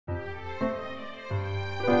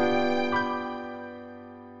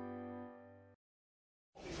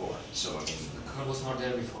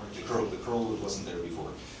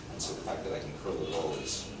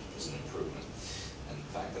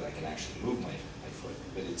foot.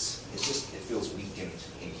 But it feels weak in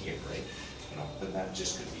here, right? You know, but that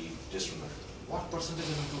just could be just from the... What percentage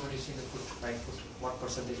of improvement you see in the foot, right foot? What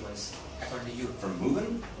percentage wise, according to you? From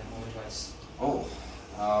moving? Yeah, movement wise. Oh,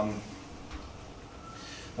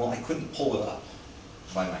 well, I couldn't pull it up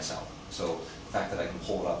by myself. So the fact that I can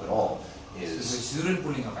pull it up at all is so zero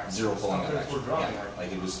pulling up. Actually. Zero pulling up. Actually. Yeah,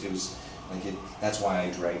 like it was like it. That's why I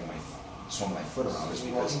dragged swung my foot around. Is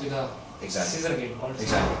because walking with a scissor gate.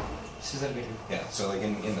 Exactly. Scissor gate. Yeah. So like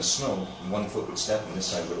in the snow, one foot would step, and this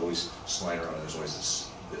side would always slide around. There's always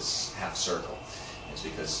this half circle. It's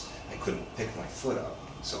because I couldn't pick my foot up,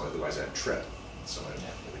 so otherwise I'd trip. So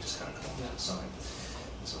it would just kind of come to the side.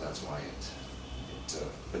 So that's why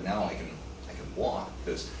but now I can walk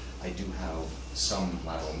because I do have some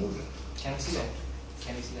lateral movement. Can we see that?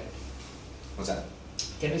 Can we see that? What's that?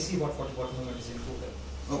 Can we see what movement is improved?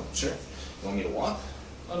 Oh, sure. You want me to walk?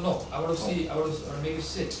 Oh no, I want to see. I want to or maybe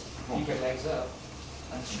sit. Keep your legs up.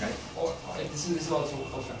 And okay. Or this is also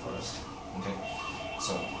perfect for us. Okay.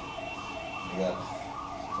 So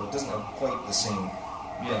so it doesn't have quite the same.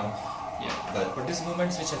 Yeah. But these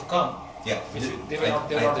movements which have come. Yeah. They were not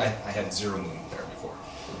there. I had zero movement there before,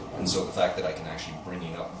 and so the fact that I can actually bring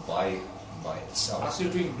it up by itself.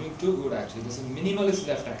 Actually, doing too good. Actually, there's a minimalist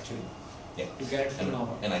left actually. Yeah. To get it from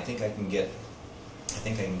normal. And I think I can get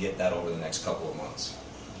that over the next couple of months.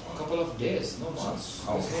 A couple of days, no months.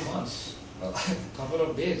 Oh. There's no months. Well, couple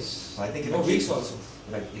of days. Well, I think no weeks also.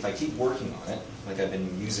 If I keep working on it, like I've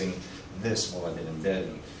been using this while I've been in bed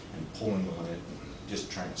and pulling on it, and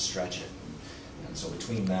just trying to stretch it. And so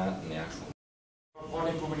between that and the actual... What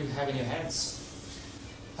improvement do you have in your hands?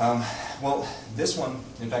 Well, this one,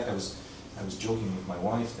 in fact, I was joking with my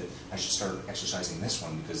wife that I should start exercising this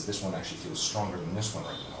one because this one actually feels stronger than this one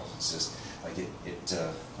right now. It's just like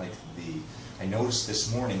I noticed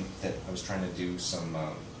this morning that I was trying to do some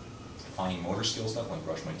fine motor skill stuff, like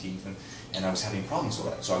brush my teeth, and I was having problems with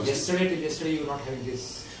that. So I was yesterday you were not having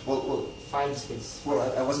this. Well, file space. Well,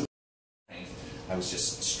 I wasn't. I was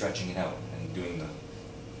just stretching it out and doing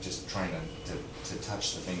just trying to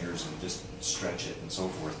touch the fingers and just stretch it and so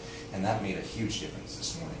forth, and that made a huge difference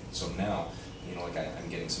this morning. So now, you know, like I'm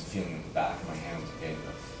getting some feeling in the back of my hand, okay,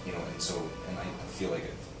 you know, and I feel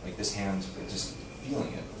like this hand, just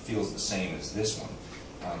feeling it feels the same as this one.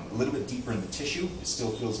 A little bit deeper in the tissue, it still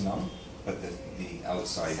feels numb, but the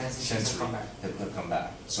outside sensory have come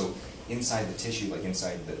back. So inside the tissue, like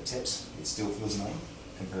inside the tips, it still feels numb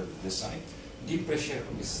compared to this side. Deep pressure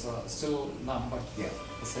is still numb, but yeah,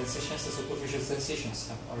 the sensations, the superficial sensations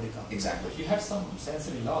have already come. Exactly. You had some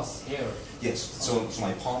sensory loss here. Yes. So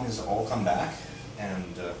my palm has all come back,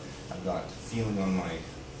 and I've got feeling on my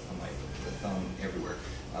thumb everywhere.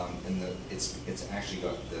 And it's actually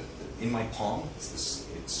got in my palm. It's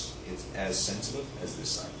as sensitive as this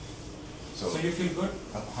side. So you feel good?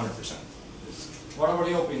 100%. What about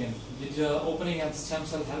your opinion? Did the opening and stem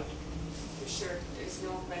cell help? For sure, there's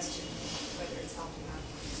no question whether it's helping or not.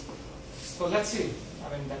 So let's see.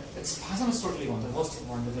 I mean, that spasm is totally one. The most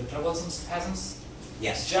important, the troublesome spasms.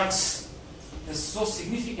 Yes. Jerks is so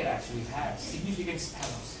significant. Actually, you've had significant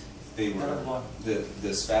spasms. They were.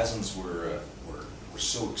 The spasms were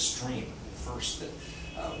so extreme at first that,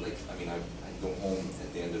 I'd go home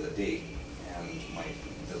at the end of the day, and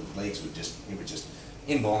the legs would just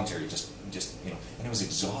involuntary, just you know, and it was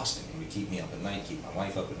exhausting. It would keep me up at night, keep my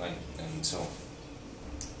wife up at night, and so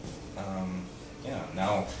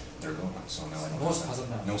now they're gone. So now I don't. No spasm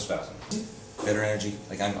now. No spasm. Better energy.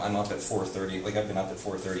 Like I'm up at 4:30. Like I've been up at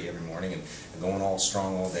 4:30 every morning and going all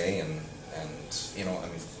strong all day, and you know,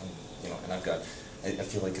 and I've got. I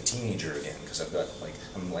feel like a teenager again because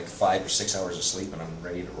I'm like 5 or 6 hours of sleep and I'm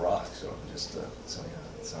ready to rock. So I'm just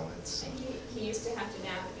so it's. And he used to have to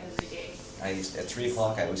nap every day. At 3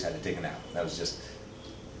 o'clock I always had to take a nap. That was just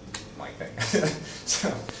my thing.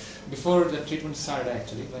 So before the treatment started,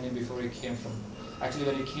 actually, when you came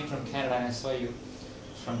from Canada, and I saw you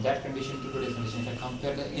from that condition to today's condition. If I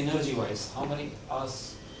compare the energy-wise, how many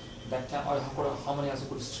hours that time, or how many hours you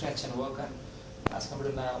could stretch and work, and as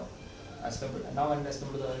compared to now. As compared to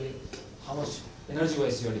the earlier, how much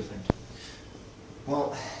energy-wise you are different?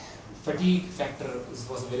 Well, fatigue factor was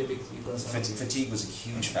a very big concern. Fatigue was a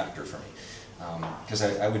huge factor for me because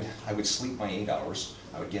I would sleep my 8 hours.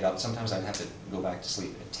 I would get up. Sometimes I'd have to go back to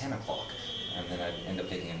sleep at 10 o'clock, and then I'd end up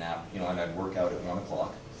taking a nap. You know, and I'd work out at 1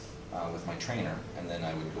 o'clock with my trainer, and then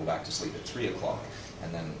I would go back to sleep at 3 o'clock,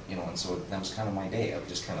 and then and so that was kind of my day. I would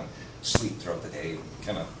just kind of sleep throughout the day,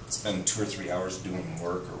 kind of spend 2 or 3 hours doing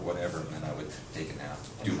work or whatever, and then I would take a nap.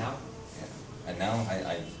 And now? Yeah. And now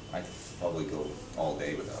I probably go all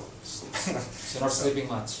day without sleep. So you're not sleeping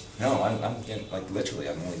much? No, I'm getting, like, literally,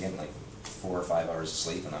 I'm only getting like 4 or 5 hours of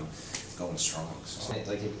sleep, and I'm going strong. So,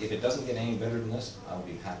 like, if it doesn't get any better than this, I'll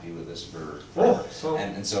be happy with this for so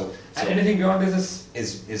and so anything beyond this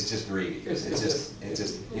is just gravy. It's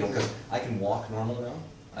just you know, because I can walk normal now.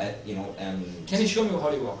 And can you show me how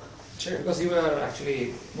you walk? Sure. Because you were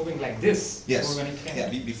actually moving like this. Yes. Before when you came.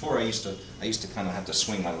 Yeah. Before I used to kind of have to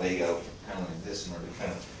swing my leg out kind of like this in order to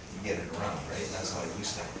kind of get it around, right? That's how I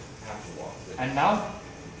used to have to walk. But And now?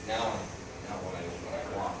 Now when I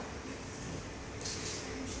walk.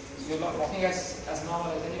 You're not walking as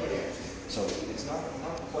normal as anybody. So it's not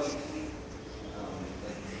quite like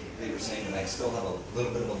they were saying that I still have a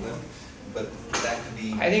little bit of a limp, but that could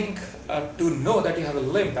be. I think to know that you have a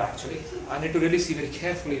limp, actually, I need to really see very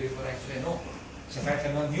carefully before I actually know. So if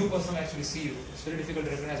a new person actually see you, it's very difficult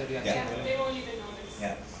to recognize that you actually have a limp. They won't even notice.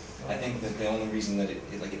 Yeah. I think that the only reason that it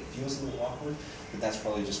feels a little awkward, but that's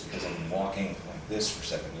probably just because I've been walking like this for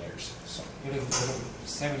 7 years. So. You're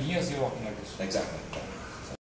 7 years you're walking like this. Exactly.